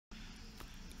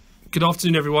Good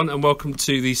afternoon, everyone, and welcome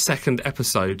to the second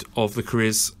episode of the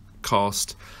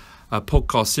CareerCast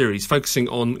podcast series, focusing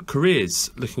on careers,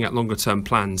 looking at longer-term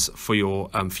plans for your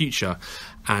future.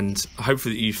 And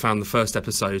hopefully you found the first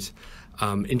episode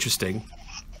interesting.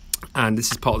 And this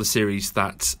is part of the series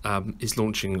that is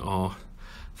launching our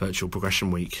virtual progression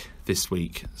week this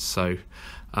week. So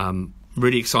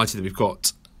really excited that we've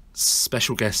got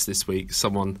special guests this week,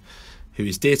 someone who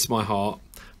is dear to my heart,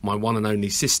 my one and only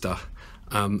sister,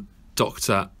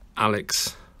 Dr.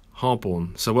 Alex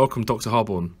Harborne. So welcome, Dr.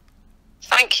 Harborne.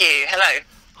 Thank you. Hello.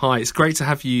 Hi, it's great to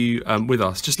have you with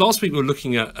us. Just last week we were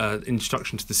looking at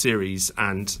introduction to the series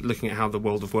and looking at how the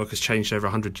world of work has changed over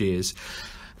 100 years.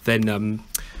 Then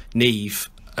Neve,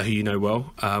 who you know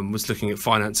well, was looking at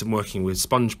finance and working with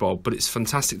SpongeBob. But it's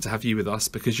fantastic to have you with us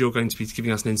because you're going to be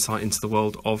giving us an insight into the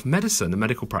world of medicine and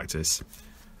medical practice.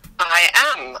 I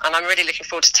am, and I'm really looking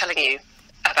forward to telling you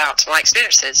about my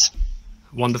experiences.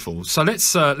 Wonderful. So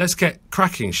let's get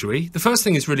cracking, shall we? The first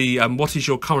thing is really, what is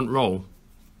your current role?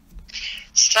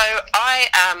 So I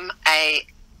am a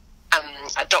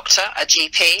doctor, a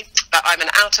GP, but I'm an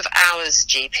out-of-hours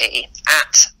GP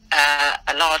at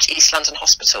a large East London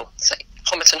hospital, so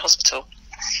Homerton Hospital.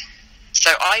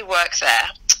 So I work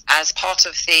there as part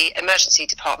of the emergency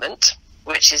department,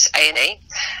 which is A&E,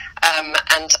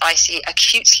 and I see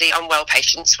acutely unwell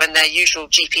patients when their usual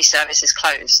GP service is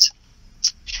closed.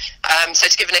 So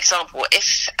to give an example,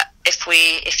 if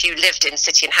you lived in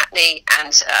City and Hackney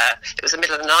and it was the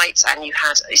middle of the night and you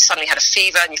suddenly had a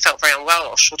fever and you felt very unwell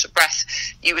or short of breath,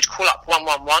 you would call up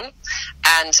 111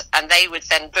 and they would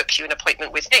then book you an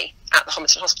appointment with me at the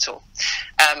Homerton Hospital,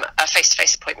 a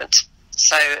face-to-face appointment.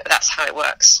 So that's how it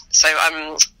works. So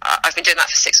I've been doing that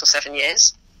for 6 or 7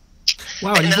 years.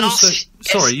 Wow, and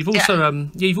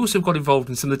you've also got involved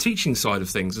in some of the teaching side of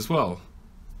things as well.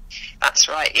 That's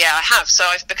right. Yeah, I have. So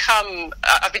I've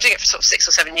been doing it for sort of 6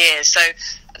 or 7 years. So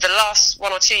the last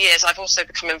 1 or 2 years, I've also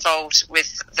become involved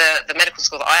with the medical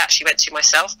school that I actually went to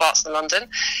myself, Barts in London.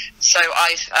 So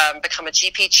I've become a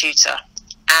GP tutor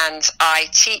and I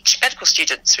teach medical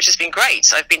students, which has been great.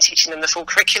 So I've been teaching them the full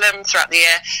curriculum throughout the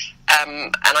year.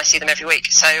 And I see them every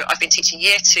week. So I've been teaching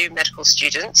year 2 medical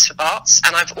students for Barts,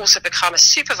 and I've also become a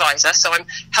supervisor. So I'm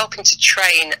helping to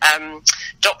train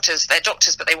doctors. They're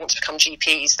doctors, but they want to become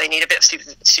GPs. They need a bit of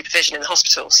supervision in the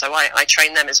hospital. So I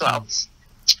train them as well.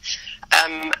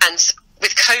 And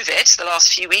with COVID, the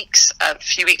last few weeks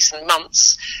and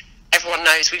months, everyone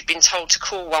knows we've been told to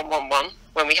call 111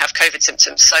 when we have COVID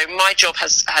symptoms. So my job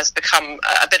has become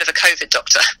a bit of a COVID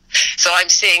doctor. So I'm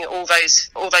seeing all those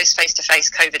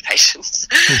face-to-face COVID patients,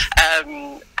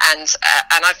 and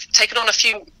I've taken on a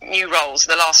few new roles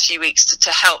in the last few weeks to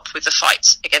help with the fight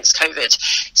against COVID.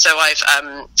 So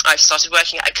I've started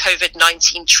working at a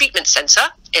COVID-19 treatment centre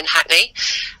in Hackney,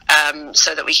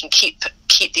 so that we can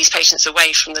keep these patients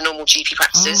away from the normal GP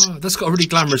practices. Oh, that's got a really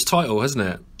glamorous title, hasn't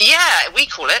it? Yeah, we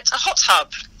call it a hot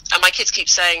tub. And my kids keep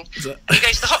saying, "You go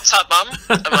to the hot tub, Mum?"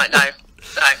 I'm like, no,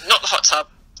 not the hot tub,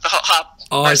 the hot hub.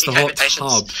 Oh, it's the hot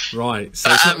tub, right?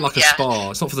 So it's not like a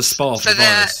spa. It's not for the spa for the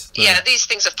virus. Yeah, these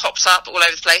things have popped up all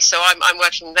over the place. So I'm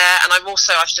working there, and I'm trying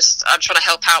to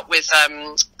help out with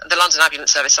the London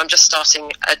Ambulance Service. I'm just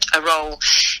starting a role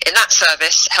in that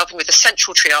service, helping with the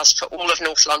central triage for all of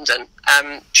North London,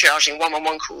 triaging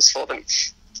 111 calls for them.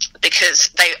 Because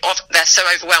they're so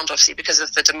overwhelmed, obviously, because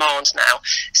of the demand now.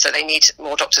 So they need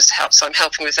more doctors to help. So I'm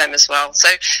helping with them as well. So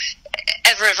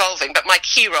ever evolving. But my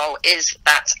key role is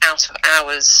that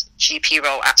out-of-hours GP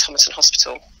role at Homerton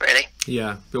Hospital, really.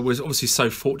 Yeah, but we're obviously so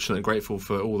fortunate and grateful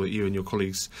for all that you and your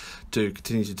colleagues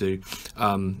continue to do.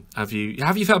 Have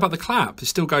you felt about the clap? It's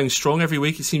still going strong every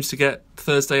week. It seems to get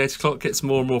Thursday 8 o'clock gets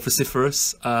more and more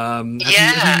vociferous. Have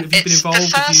you been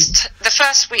involved? The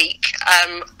first week.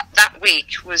 That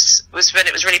week was when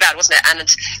it was really bad, wasn't it?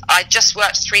 And I just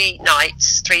worked 3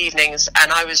 evenings,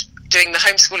 and I was doing the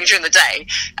homeschooling during the day,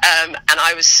 and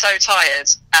I was so tired,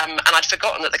 and I'd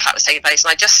forgotten that the clap was taking place,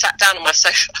 and I just sat down on my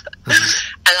sofa,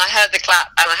 and I heard the clap,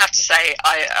 and I have to say,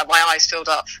 my eyes filled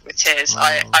up with tears.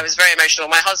 Wow. I was very emotional.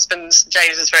 My husband,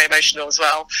 James, was very emotional as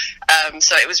well,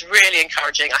 so it was really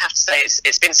encouraging. I have to say,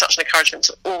 it's been such an encouragement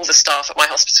to all the staff at my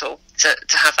hospital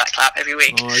to have that clap every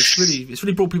week. Oh, it's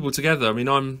really brought people together. I mean,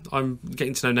 I'm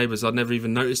getting to know neighbours I'd never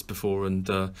even noticed before, and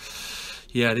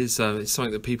yeah, it's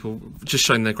something that people just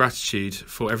showing their gratitude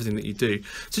for everything that you do.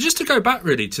 So just to go back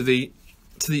really to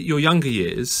your younger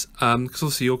years, because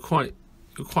obviously you're quite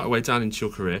a way down into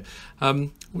your career.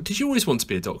 Did you always want to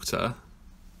be a doctor?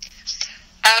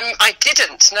 I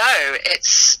didn't. No,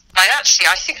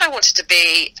 I think I wanted to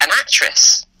be an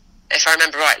actress if I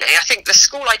remember rightly. I think the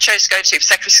school I chose to go to for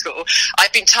secondary school,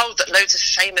 I've been told that loads of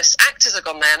famous actors have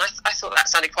gone there, and I thought that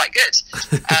sounded quite good.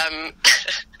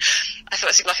 I thought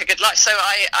it seemed like a good life. So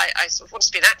I sort of wanted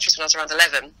to be an actress when I was around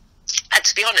 11. And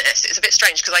to be honest, it's a bit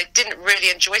strange because I didn't really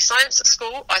enjoy science at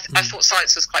school. I thought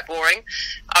science was quite boring.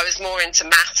 I was more into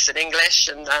maths and English,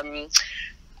 and I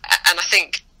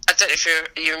think, I don't know if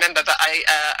you remember, but I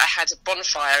had a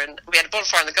bonfire, and we had a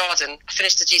bonfire in the garden. I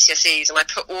finished the GCSEs, and I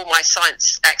put all my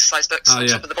science exercise books on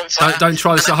top of the bonfire. Don't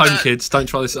try this at home, kids. Don't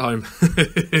try this at home.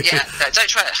 Yeah, no, don't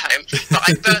try it at home. But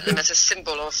I burnt them as a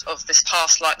symbol of this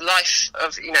past life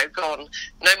of, gone.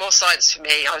 No more science for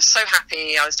me. I was so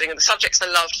happy. I was doing the subjects I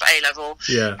loved for A-level.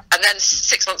 Yeah. And then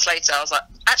 6 months later, I was like,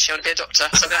 actually, I want to be a doctor,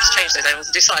 so I'm going to have to change those A-levels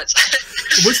and do science.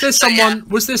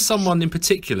 Was there someone in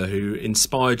particular who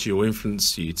inspired you or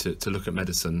influenced you to look at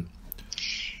medicine?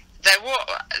 There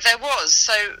was.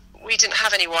 So we didn't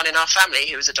have anyone in our family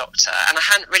who was a doctor, and I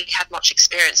hadn't really had much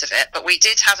experience of it. But we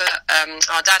did have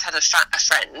our dad had a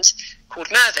friend called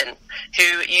Mervyn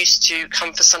who used to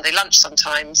come for Sunday lunch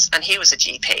sometimes, and he was a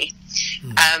GP.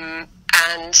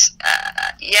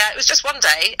 It was just one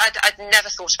day. I'd never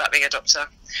thought about being a doctor,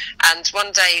 and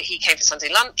one day he came for Sunday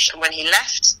lunch, and when he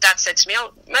left, Dad said to me,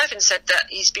 "Oh, Mervyn said that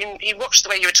he watched the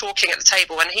way you were talking at the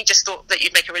table, and he just thought that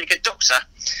you'd make a really good doctor."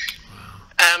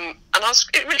 And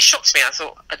it really shocked me. I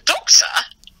thought, a doctor?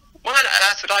 Why on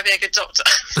earth would I be a good doctor?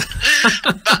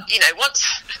 But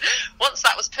once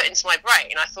that was put into my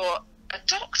brain, I thought, a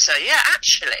doctor? Yeah,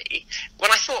 actually,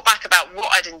 when I thought back about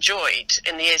what I'd enjoyed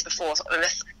in the years before,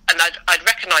 and I'd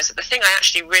recognised that the thing I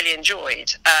actually really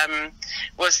enjoyed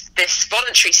was this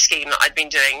voluntary scheme that I'd been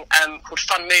doing called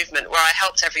Fun Movement, where I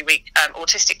helped every week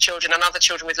autistic children and other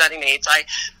children with learning needs. I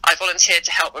volunteered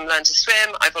to help them learn to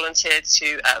swim. I volunteered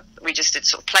we just did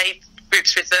sort of play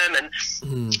groups with them, and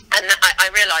I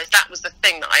realised that was the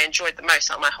thing that I enjoyed the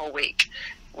most out of my whole week.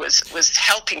 Was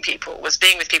helping people, was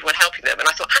being with people and helping them. And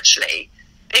I thought, actually,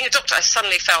 being a doctor, I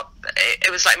suddenly felt, it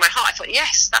was like my heart. I thought,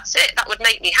 yes, that's it. That would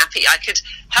make me happy. I could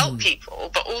help people,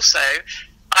 but also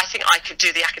I think I could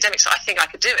do the academics. I think I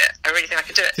could do it. I really think I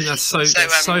could do it. I think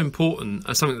that's so important.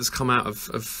 Something that's come out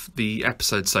of the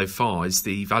episode so far is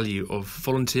the value of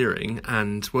volunteering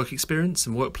and work experience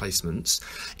and work placements,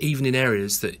 even in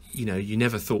areas that you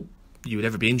never thought you would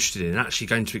ever be interested in. Actually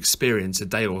going to experience a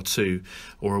day or two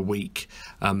or a week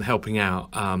helping out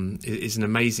is an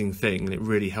amazing thing, and it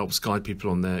really helps guide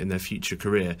people in their future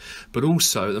career. But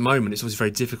also at the moment it's obviously very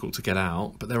difficult to get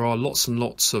out, but there are lots and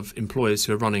lots of employers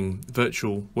who are running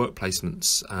virtual work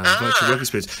placements, virtual work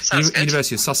experience.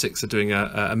 University of Sussex are doing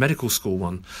a medical school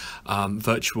one,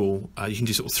 virtual. You can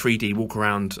do sort of 3D walk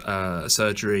around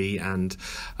surgery and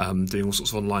doing all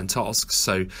sorts of online tasks.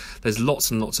 So there's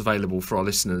lots and lots available for our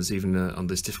listeners, even on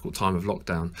this difficult time of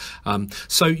lockdown.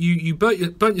 So you burnt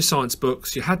your science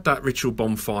books, you had that ritual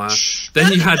bonfire,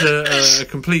 then you had a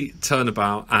complete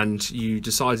turnabout, and you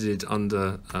decided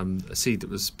under a seed that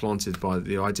was planted by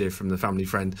the idea from the family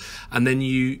friend, and then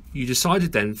you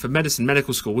decided then for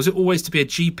medical school. Was it always to be a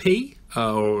GP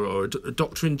or a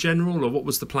doctor in general, or what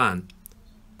was the plan?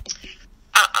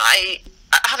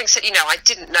 Having said, I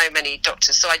didn't know many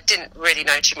doctors, so I didn't really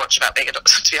know too much about being a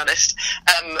doctor, to be honest.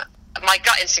 My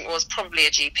gut instinct was probably a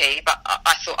GP, but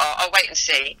I thought I'll wait and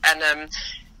see. And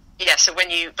so when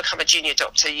you become a junior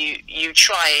doctor, you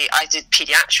try. I did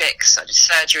paediatrics, I did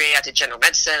surgery, I did general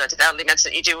medicine, I did elderly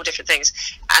medicine. You do all different things,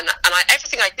 and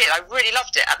everything I did, I really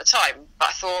loved it at the time. But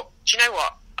I thought, do you know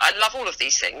what? I love all of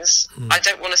these things. I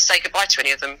don't want to say goodbye to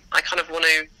any of them. I kind of want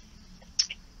to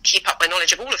keep up my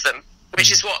knowledge of all of them,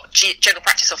 which is what general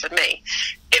practice offered me.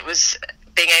 It was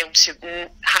being able to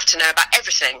have to know about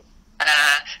everything.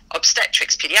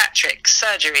 Obstetrics, paediatrics,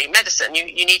 surgery, medicine.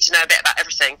 You need to know a bit about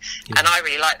everything, and I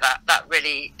really like that. That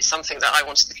really is something that I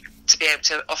wanted to be able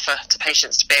to offer to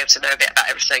patients, to be able to know a bit about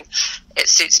everything. It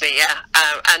suits me,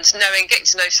 and getting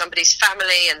to know somebody's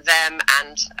family and them,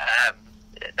 and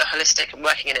the holistic and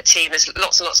working in a team. There's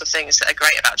lots and lots of things that are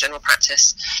great about general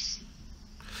practice.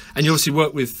 And you obviously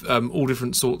work with all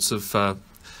different sorts of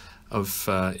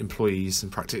employees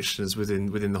and practitioners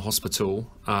within the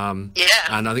hospital. And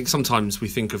I think sometimes we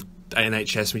think of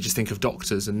NHS, we just think of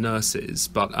doctors and nurses,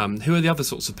 but who are the other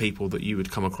sorts of people that you would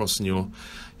come across in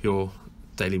your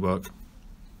daily work?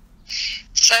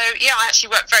 So I actually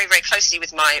work very, very closely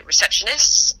with my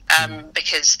receptionists,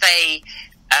 because they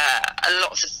a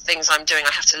lot of the things I'm doing,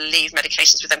 I have to leave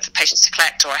medications with them for patients to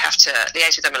collect, or I have to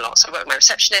liaise with them a lot. So I work with my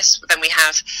receptionists. Then we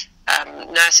have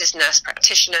nurses, nurse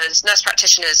practitioners. Nurse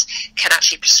practitioners can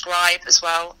actually prescribe as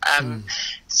well,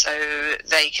 so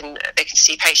they can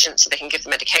see patients, so they can give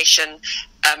them medication.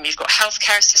 You've got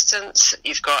healthcare assistants.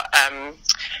 You've got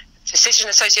physician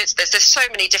associates. There's so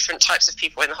many different types of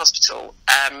people in the hospital.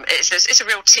 It's a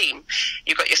real team.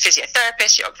 You've got your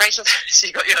physiotherapist, your occupational therapist,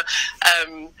 you've got your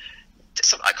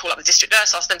I call up the district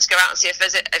nurse, ask them to go out and see if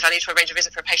I need to arrange a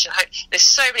visit for a patient at home. There's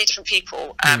so many different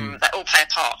people that all play a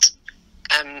part,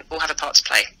 all have a part to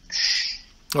play.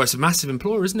 Well, it's a massive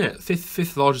employer, isn't it?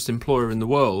 Fifth largest employer in the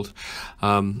world,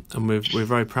 and we're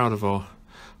very proud of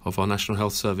our National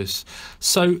Health Service.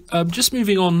 So, just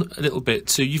moving on a little bit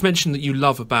to, you've mentioned that you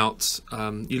love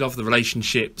the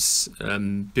relationships,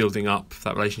 building up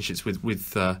that relationships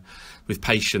with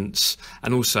patients,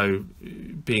 and also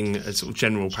being a sort of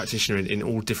general practitioner in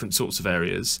all different sorts of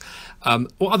areas.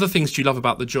 What other things do you love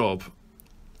about the job?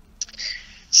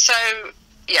 So,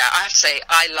 yeah, I have to say,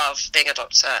 I love being a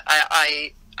doctor.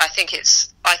 I think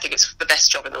it's the best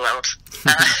job in the world.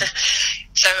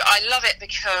 So I love it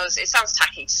because it sounds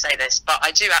tacky to say this, but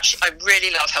I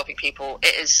really love helping people.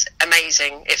 It is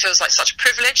amazing. It feels like such a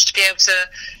privilege to be able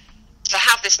to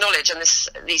have this knowledge and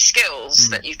these skills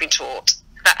that you've been taught,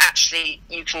 that actually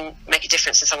you can make a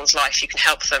difference in someone's life. You can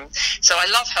help them. So I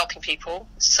love helping people.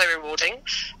 It's so rewarding.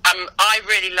 I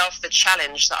really love the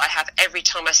challenge that I have every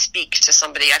time I speak to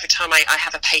somebody, every time I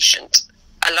have a patient.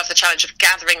 I love the challenge of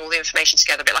gathering all the information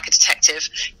together, a bit like a detective,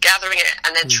 gathering it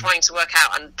and then trying to work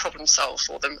out and problem solve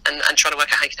for them and trying to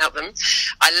work out how you can help them.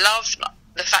 I love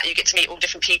the fact you get to meet all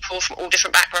different people from all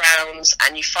different backgrounds,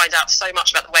 and you find out so much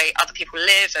about the way other people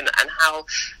live and how,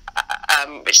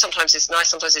 which sometimes is nice,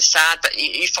 sometimes is sad, but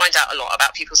you find out a lot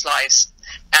about people's lives.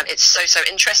 It's so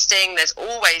interesting. There's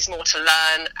always more to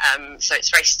learn, so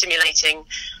it's very stimulating,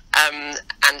 and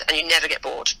you never get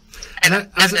bored. And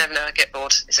never get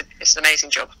bored. It's an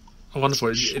amazing job. Oh,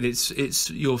 wonderful! It's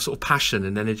your sort of passion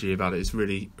and energy about it is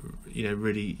really, you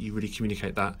really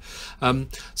communicate that.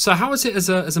 So, how is it as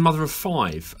a mother of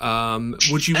 5?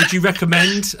 Would you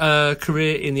recommend a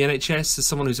career in the NHS as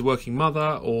someone who's a working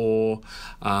mother, or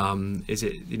is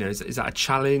it is that a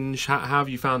challenge? How have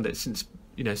you found it since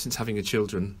having your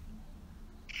children?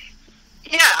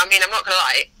 Yeah, I mean, I'm not going to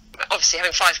lie. Obviously,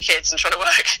 having 5 kids and trying to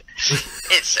work,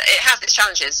 it has its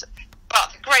challenges.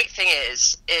 But the great thing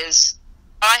is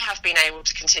I have been able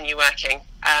to continue working,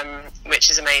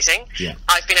 which is amazing. Yeah.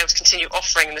 I've been able to continue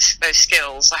offering those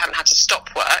skills. I haven't had to stop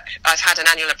work. I've had an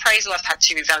annual appraisal. I've had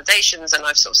 2 revalidations, and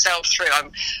I've sort of sailed through.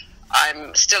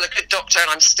 I'm still a good doctor, and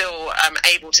I'm still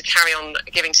able to carry on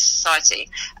giving to society,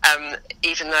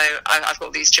 even though I've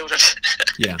got these children.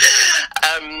 Yeah.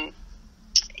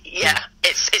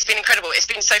 It's been incredible. It's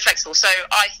been so flexible. So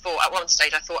I thought at one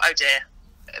stage, oh dear,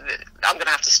 I'm going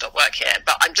to have to stop work here,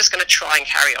 but I'm just going to try and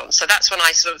carry on. So that's when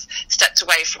I sort of stepped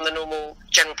away from the normal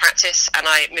general practice and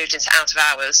I moved into out of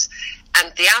hours.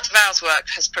 And the out of hours work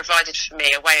has provided for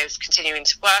me a way of continuing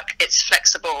to work. It's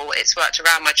flexible. It's worked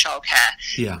around my childcare.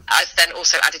 Yeah. I've then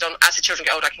also added on, as the children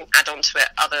get older, I can add on to it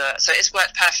so it's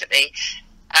worked perfectly.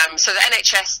 So the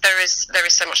NHS, there is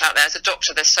so much out there. As a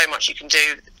doctor, there's so much you can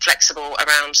do, flexible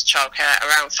around childcare,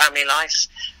 around family life.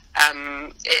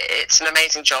 It's an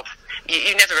amazing job.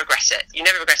 You never regret it. You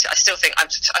never regret it. I still think I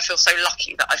feel so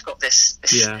lucky that I've got this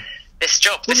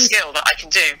job, this skill that I can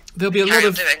do. There'll be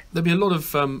a lot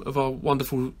of our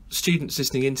wonderful students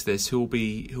listening into this who'll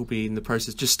be in the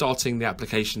process, just starting the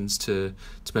applications to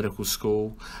medical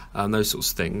school, those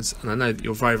sorts of things. And I know that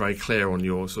you're very, very clear on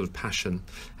your sort of passion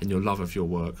and your love of your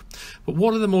work. But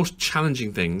what are the more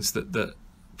challenging things that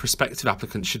prospective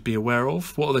applicants should be aware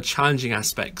of? What are the challenging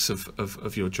aspects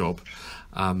of your job?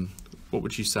 What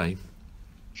would you say?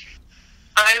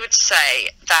 I would say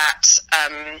that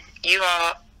you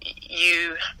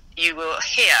will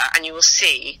hear and you will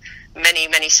see many,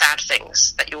 many sad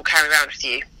things that you will carry around with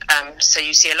you. So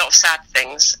you see a lot of sad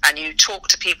things, and you talk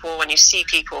to people and you see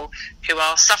people who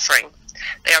are suffering.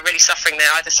 They are really suffering.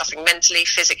 They're either suffering mentally,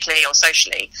 physically, or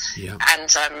socially. Yeah.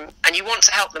 And you want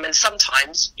to help them, and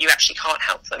sometimes you actually can't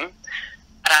help them.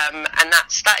 And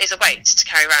that is a weight to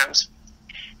carry around.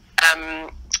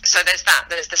 So there's that.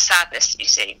 There's the sadness that you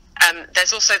see.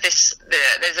 There's also there's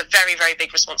a very, very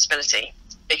big responsibility,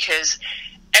 because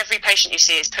every patient you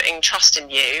see is putting trust in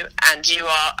you, and you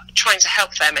are trying to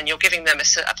help them, and you're giving them a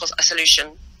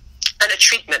solution and a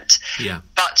treatment. Yeah.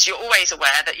 But you're always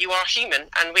aware that you are human,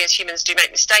 and we as humans do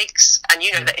make mistakes, and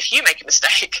you know that if you make a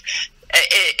mistake,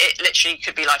 it literally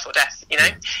could be life or death.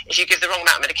 If you give the wrong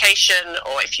amount of medication,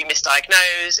 or if you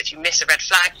misdiagnose, if you miss a red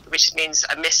flag, which means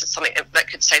a miss of something that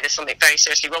could say there's something very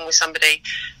seriously wrong with somebody,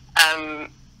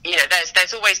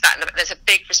 there's always that, and there's a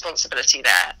big responsibility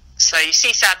there. So you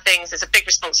see sad things, there's a big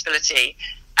responsibility,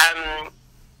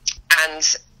 and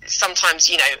sometimes,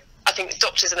 I think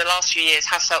doctors in the last few years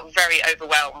have felt very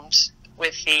overwhelmed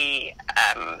with the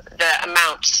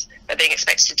amount they're being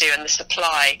expected to do, and the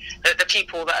supply, the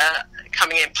people that are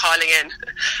coming in, piling in,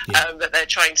 that they're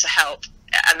trying to help,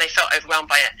 and they felt overwhelmed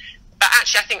by it. But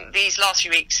actually, I think these last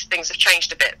few weeks, things have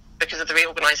changed a bit because of the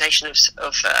reorganisation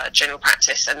of general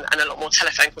practice and a lot more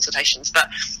telephone consultations. But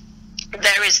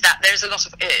there's a lot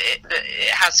of,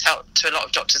 it has felt to a lot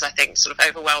of doctors, I think, sort of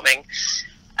overwhelming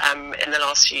in the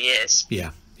last few years.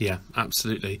 Yeah,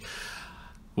 absolutely.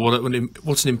 What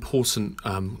an important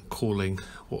calling,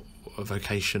 what a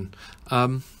vocation.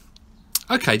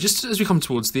 Okay, just as we come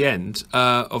towards the end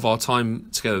of our time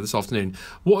together this afternoon,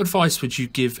 what advice would you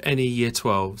give any Year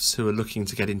 12s who are looking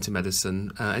to get into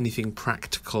medicine? Anything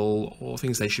practical or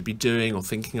things they should be doing or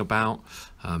thinking about,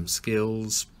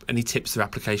 skills, any tips or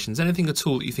applications, anything at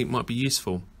all that you think might be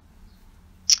useful?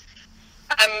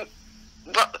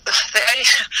 Well,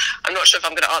 I'm not sure if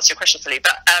I'm going to answer your question fully,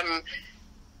 but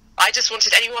I just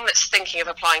wanted anyone that's thinking of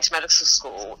applying to medical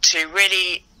school to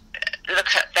really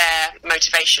look at their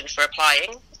motivation for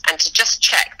applying and to just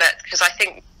check that, because I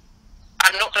think,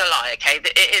 I'm not going to lie, okay,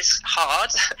 that it is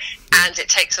hard and it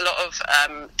takes a lot of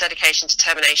dedication,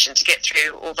 determination to get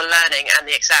through all the learning and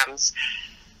the exams.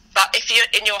 But if you're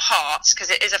in your heart, because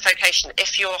it is a vocation,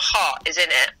 if your heart is in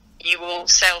it, you will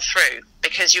sail through,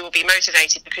 because you will be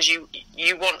motivated, because you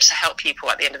want to help people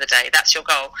at the end of the day. That's your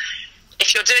goal.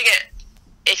 If you're doing it,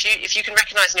 if you can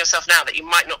recognise in yourself now that you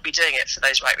might not be doing it for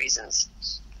those right reasons,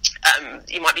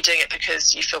 you might be doing it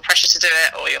because you feel pressure to do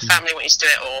it, or your family want you to do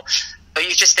it, or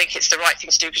you just think it's the right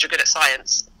thing to do because you're good at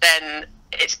science, then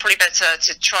it's probably better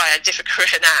to try a different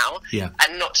career now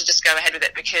and not to just go ahead with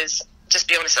it, because, just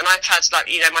be honest, and I've had, like,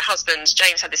 my husband,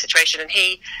 James, had this situation, and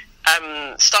he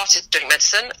started doing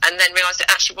medicine and then realised it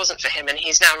actually wasn't for him, and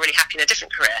he's now really happy in a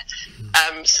different career.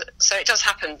 So it does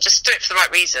happen. Just do it for the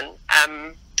right reason.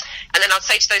 And then I'd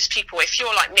say to those people, if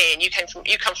you're like me and you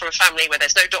come from a family where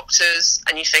there's no doctors,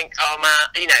 and you think, oh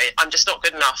man, I'm just not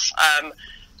good enough.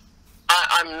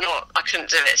 I couldn't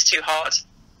do it. It's too hard.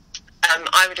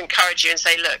 I would encourage you and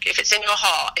say, look, if it's in your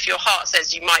heart, if your heart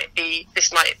says this might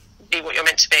be what you're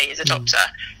meant to be as a doctor,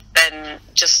 then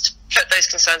just put those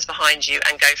concerns behind you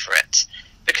and go for it.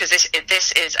 Because this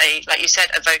is like you said,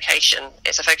 a vocation.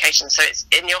 It's a vocation, so it's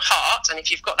in your heart. And if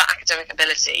you've got that academic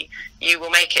ability, you will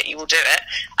make it. You will do it,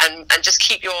 and just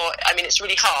keep your. I mean, it's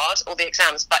really hard, all the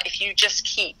exams, but if you just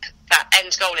keep that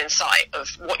end goal in sight of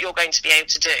what you're going to be able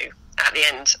to do at the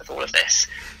end of all of this,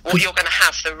 what you're going to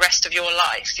have for the rest of your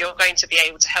life. You're going to be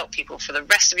able to help people for the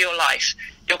rest of your life.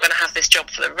 You're going to have this job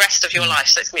for the rest of your life.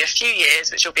 So it's going to be a few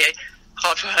years, which will be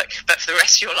hard work, but for the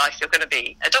rest of your life, you're going to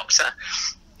be a doctor.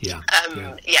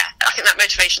 I think that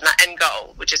motivation, that end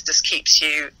goal, which just keeps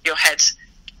you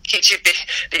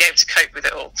being able to cope with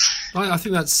it all. I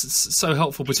think that's so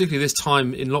helpful, particularly this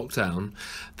time in lockdown,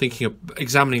 thinking of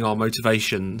examining our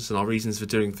motivations and our reasons for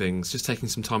doing things, just taking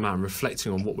some time out and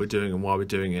reflecting on what we're doing and why we're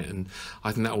doing it. And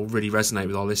I think that will really resonate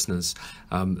with our listeners,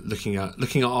 looking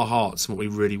at our hearts and what we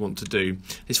really want to do.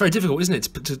 It's very difficult, isn't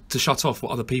it, to shut off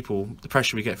what other people, the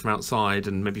pressure we get from outside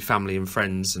and maybe family and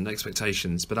friends and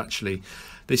expectations. But actually,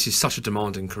 this is such a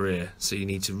demanding career, so you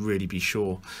need to really be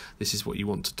sure this is what you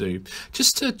want to do.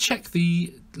 Just to check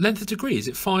the length of degree, is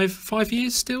it five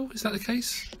years still? Is that the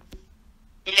case?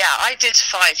 Yeah, I did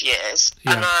 5 years,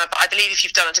 and but I believe if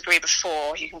you've done a degree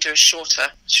before, you can do a shorter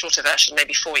version,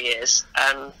 maybe 4 years.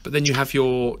 But then you have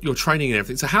your training and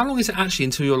everything. So how long is it actually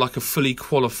until you're like a fully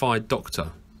qualified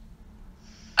doctor?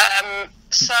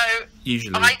 So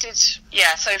usually I did,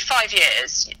 so 5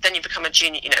 years. Then you become a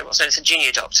junior, what's known as a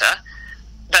junior doctor.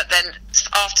 But then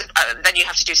after, then you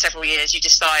have to do several years. You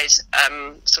decide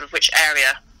sort of which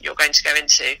area you're going to go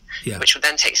into, which will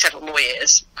then take several more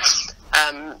years.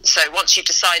 So once you've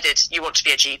decided you want to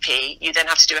be a GP, you then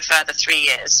have to do a further 3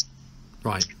 years.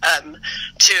 Right.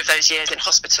 2 of those years in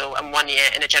hospital and 1 year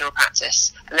in a general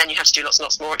practice, and then you have to do lots and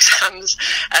lots more exams,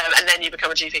 and then you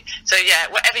become a GP. So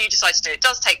whatever you decide to do, it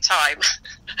does take time.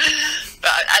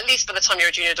 But at least by the time you're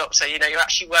a junior doctor, you're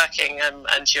actually working,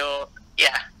 and you're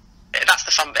that's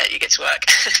the fun bit. You get to work.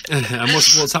 And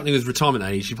what's happening with retirement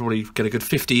age? You probably get a good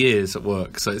 50 years at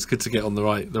work, so it's good to get on the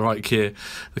right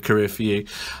career for you.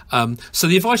 So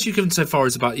the advice you've given so far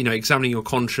is about examining your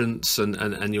conscience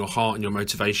and your heart and your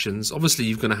motivations. Obviously,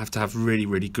 you're going to have really,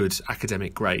 really good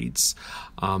academic grades.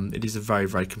 It is a very,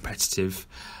 very competitive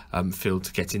field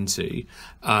to get into.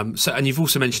 And you've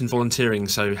also mentioned volunteering,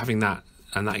 so having that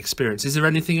and that experience. Is there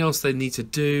anything else they need to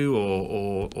do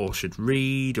or should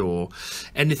read, or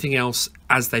anything else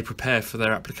as they prepare for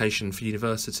their application for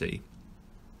university?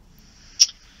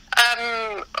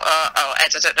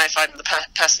 head. I don't know if I'm the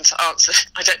person to answer.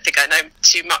 I don't think I know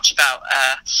too much about.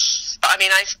 But I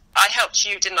mean, I helped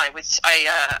you, didn't I?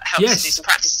 I helped you do some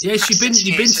practice. Yes, you've been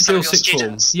to Bill Sixth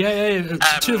Form. Yeah.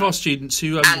 Two of our students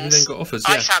who then got offers.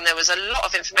 Yeah. I found there was a lot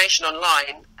of information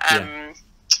online, and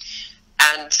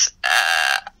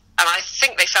I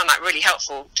think they found that really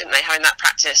helpful, didn't they? Having that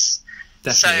practice.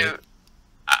 Definitely. So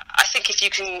I think if you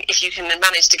can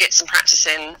manage to get some practice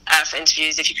in for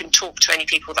interviews, if you can talk to any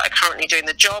people that are currently doing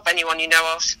the job, anyone you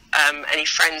know of, any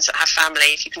friends that have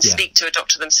family, if you can speak to a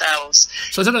doctor themselves.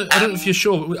 So I don't know if you're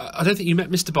sure. I don't think you met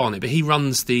Mr. Barnett, but he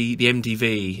runs the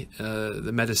MDV,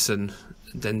 the medicine,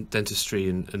 dentistry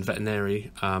and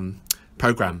veterinary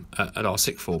program at our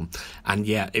sixth form. And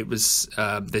it was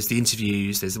there's the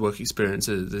interviews, there's the work experience,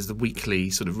 there's the weekly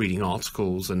sort of reading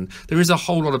articles, and there is a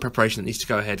whole lot of preparation that needs to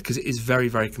go ahead because it is very,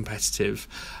 very competitive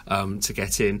to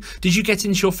get in. Did you get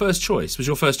into your first choice? Was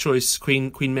your first choice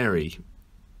Queen Mary?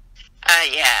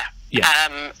 Yeah.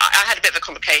 I had a bit of a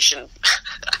complication.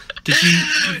 Did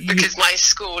you because my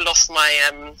school lost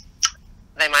my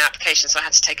application, so I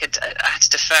had to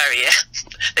defer a year.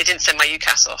 They didn't send my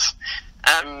UCAS off.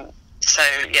 So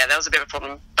that was a bit of a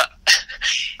problem, but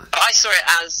I saw it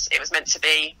as it was meant to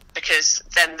be, because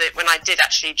then when I did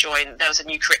actually join, there was a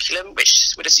new curriculum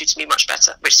which would have suited me much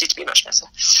better.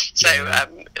 So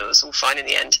it was all fine in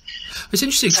the end. It's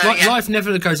interesting. So, life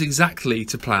never goes exactly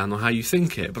to plan or how you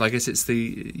think it, but I guess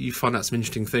you find out some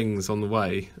interesting things on the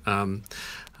way.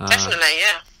 Definitely,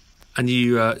 yeah. And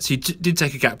you did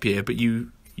take a gap year, but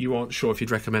you aren't sure if you'd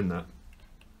recommend that.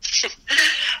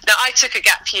 No, I took a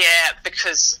gap year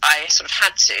because I sort of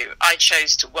had to. I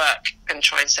chose to work and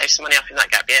try and save some money up in that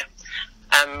gap year,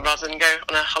 rather than go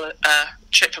on a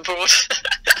trip abroad. I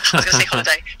was going to say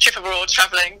holiday, trip abroad,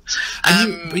 travelling.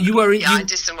 I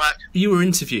did some work. You were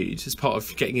interviewed as part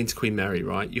of getting into Queen Mary,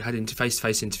 right? You had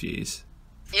face-to-face interviews.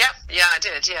 Yeah, I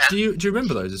did. Yeah. Do you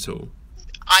remember those at all?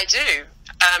 I do.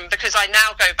 Because I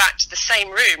now go back to the same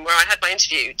room where I had my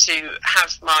interview to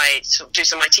have do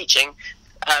some of my teaching.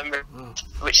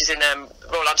 Which is in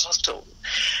Royal London Hospital.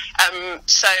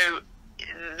 So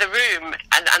the room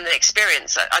and the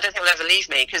experience, I don't think will ever leave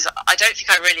me, because I don't think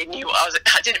I really knew I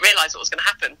didn't realise what was going to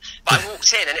happen. But I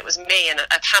walked in and it was me and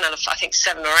a panel of, I think,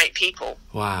 7 or 8 people.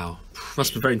 Wow.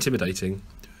 Must be very intimidating.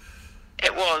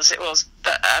 It was.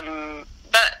 But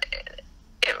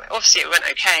obviously it went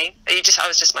okay. I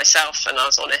was just myself and I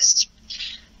was honest.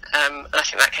 And I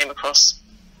think that came across.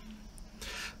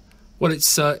 Well,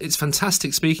 it's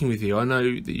fantastic speaking with you. I know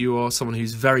that you are someone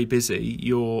who's very busy.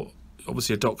 You're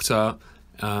obviously a doctor.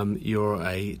 You're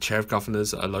a chair of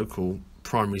governors at a local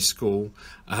primary school.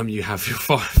 You have your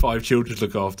five children to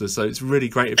look after. So it's really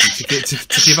great of you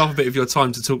to give up a bit of your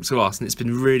time to talk to us. And it's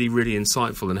been really, really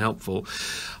insightful and helpful.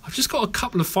 I've just got a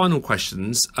couple of final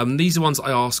questions. These are ones I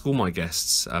ask all my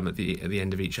guests at the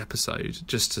end of each episode,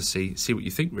 just to see what you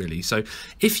think, really. So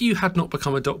if you had not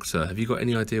become a doctor, have you got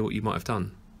any idea what you might have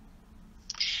done?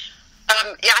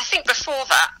 I think before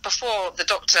the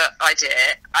doctor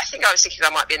idea, I think I was thinking I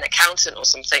might be an accountant or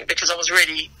something, because I was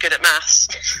really good at maths.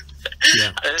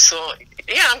 Yeah. I just thought,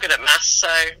 I'm good at maths, so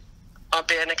I'll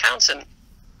be an accountant.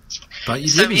 But you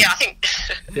didn't. I think.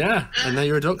 Yeah, and now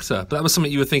you're a doctor. But that was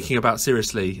something you were thinking about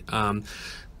seriously.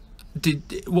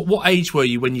 What age were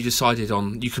you when you decided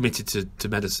you committed to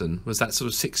medicine? Was that sort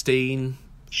of 16,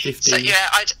 15? So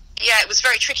it was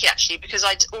very tricky actually, because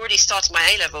I'd already started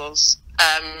my A-levels.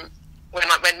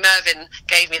 When Mervyn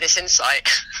gave me this insight.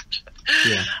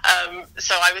 Yeah.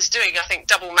 So I was doing, I think,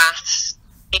 double maths,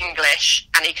 English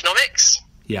and economics.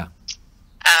 Yeah.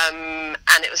 And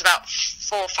it was about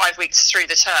 4 or 5 weeks into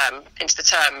the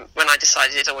term, when I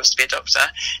decided I wanted to be a doctor.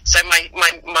 So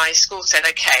my school said,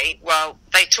 okay, well,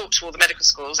 they talked to all the medical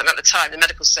schools, and at the time the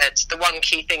medical said the one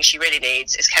key thing she really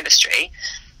needs is chemistry.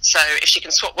 So if she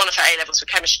can swap one of her A-levels for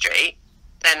chemistry,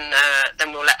 then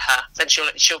we'll let her. Then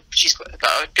she's got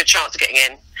a good chance of getting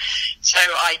in. So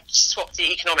I swapped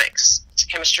the economics to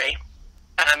chemistry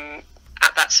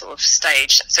at that sort of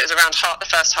stage. So it was around the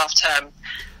first half term.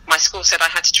 My school said I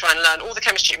had to try and learn all the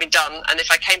chemistry had been done, and if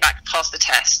I came back past the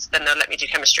test, then they'll let me do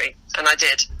chemistry, and I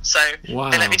did. So They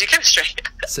let me do chemistry.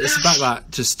 So it's about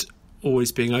that, just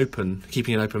always being open,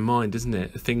 keeping an open mind, isn't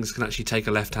it? Things can actually take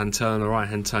a left-hand turn or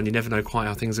right-hand turn. You never know quite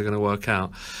how things are going to work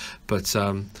out. But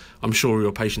I'm sure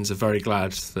your patients are very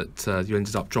glad that you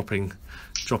ended up dropping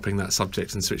that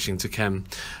subject and switching to chem.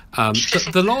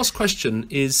 The last question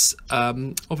is,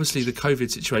 obviously the COVID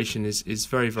situation is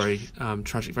very, very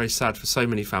tragic, very sad for so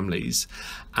many families.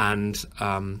 And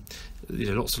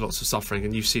lots and lots of suffering,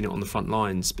 and you've seen it on the front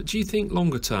lines. But do you think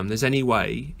longer term there's any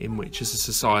way in which, as a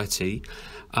society,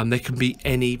 there can be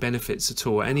any benefits at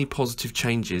all, any positive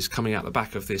changes coming out the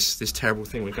back of this terrible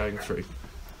thing we're going through?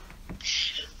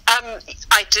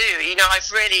 I do.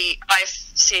 I've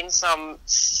seen some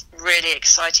really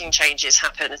exciting changes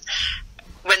happen.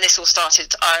 When this all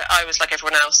started, I was like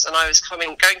everyone else, and I was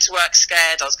going to work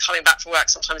scared. I was coming back from work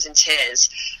sometimes in tears.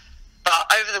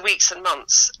 But over the weeks and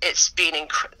months, it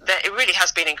really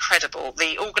has been incredible.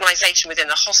 The organisation within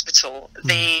the hospital,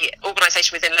 the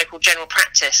organisation within local general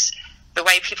practice, the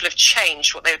way people have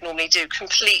changed what they would normally do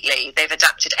completely. They've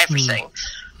adapted everything,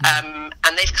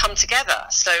 and they've come together.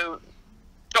 So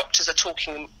doctors are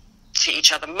talking to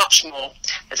each other much more.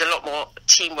 There's a lot more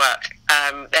teamwork.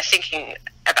 They're thinking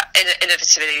about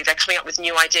innovatively. They're coming up with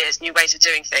new ideas, new ways of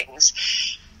doing things.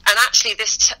 And actually,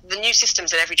 the new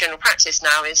systems in every general practice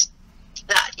now is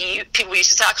that people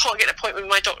used to say, I can't get an appointment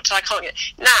with my doctor.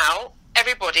 Now,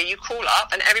 everybody, you call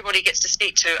up and everybody gets to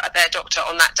speak to their doctor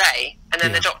on that day. And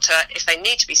then the doctor, if they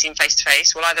need to be seen face to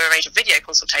face, will either arrange a video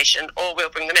consultation or we'll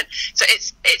bring them in. So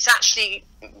it's actually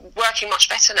working much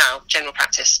better now, general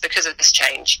practice, because of this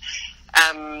change.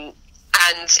 And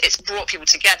it's brought people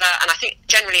together. And I think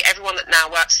generally everyone that now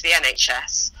works for the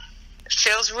NHS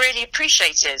feels really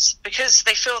appreciated because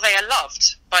they feel they are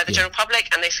loved by the general public,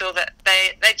 and they feel that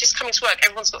they're just coming to work.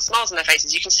 Everyone's got smiles on their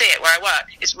faces. You can see it where I work.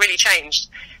 It's really changed.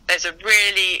 There's a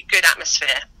really good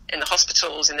atmosphere in the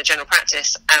hospitals, in the general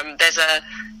practice. There's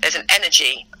an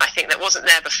energy, I think, that wasn't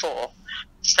there before.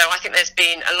 So I think there's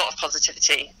been a lot of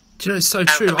positivity. Do you know, it's so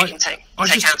true. That we can take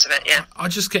out of it, yeah. I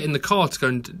just get in the car to go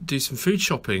and do some food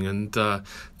shopping, and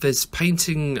there's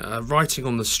painting, writing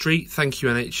on the street, thank you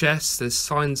NHS, there's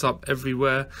signs up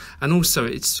everywhere, and also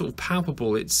it's sort of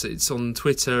palpable, it's on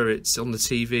Twitter, it's on the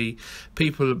TV.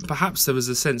 People, perhaps there was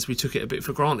a sense we took it a bit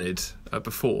for granted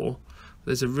before.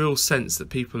 There's a real sense that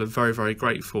people are very, very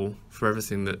grateful for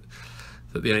everything that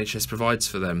the NHS provides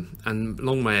for them, and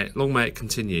long may it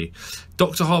continue.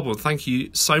 Dr. Harborne, thank you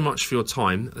so much for your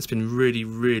time. It's been really,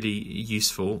 really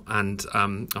useful, and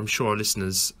I'm sure our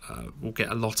listeners will get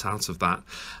a lot out of that.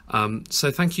 So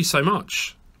thank you so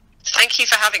much. Thank you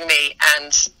for having me,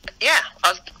 and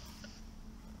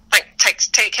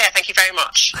take care. Thank you very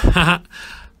much.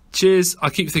 Cheers. I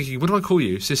keep thinking, what do I call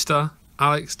you, sister?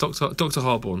 Alex, Dr.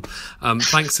 Harborne,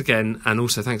 thanks again, and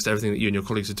also thanks to everything that you and your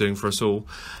colleagues are doing for us all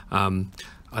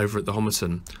over at the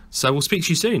Homerton. So we'll speak to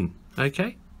you soon,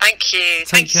 okay? Thank you.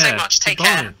 Thank you so much. Take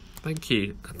care. Thank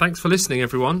you. Thanks for listening,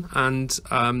 everyone. And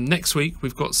next week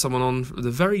we've got someone on with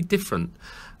a very different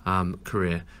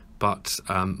career, but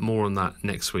more on that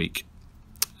next week.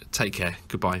 Take care.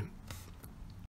 Goodbye.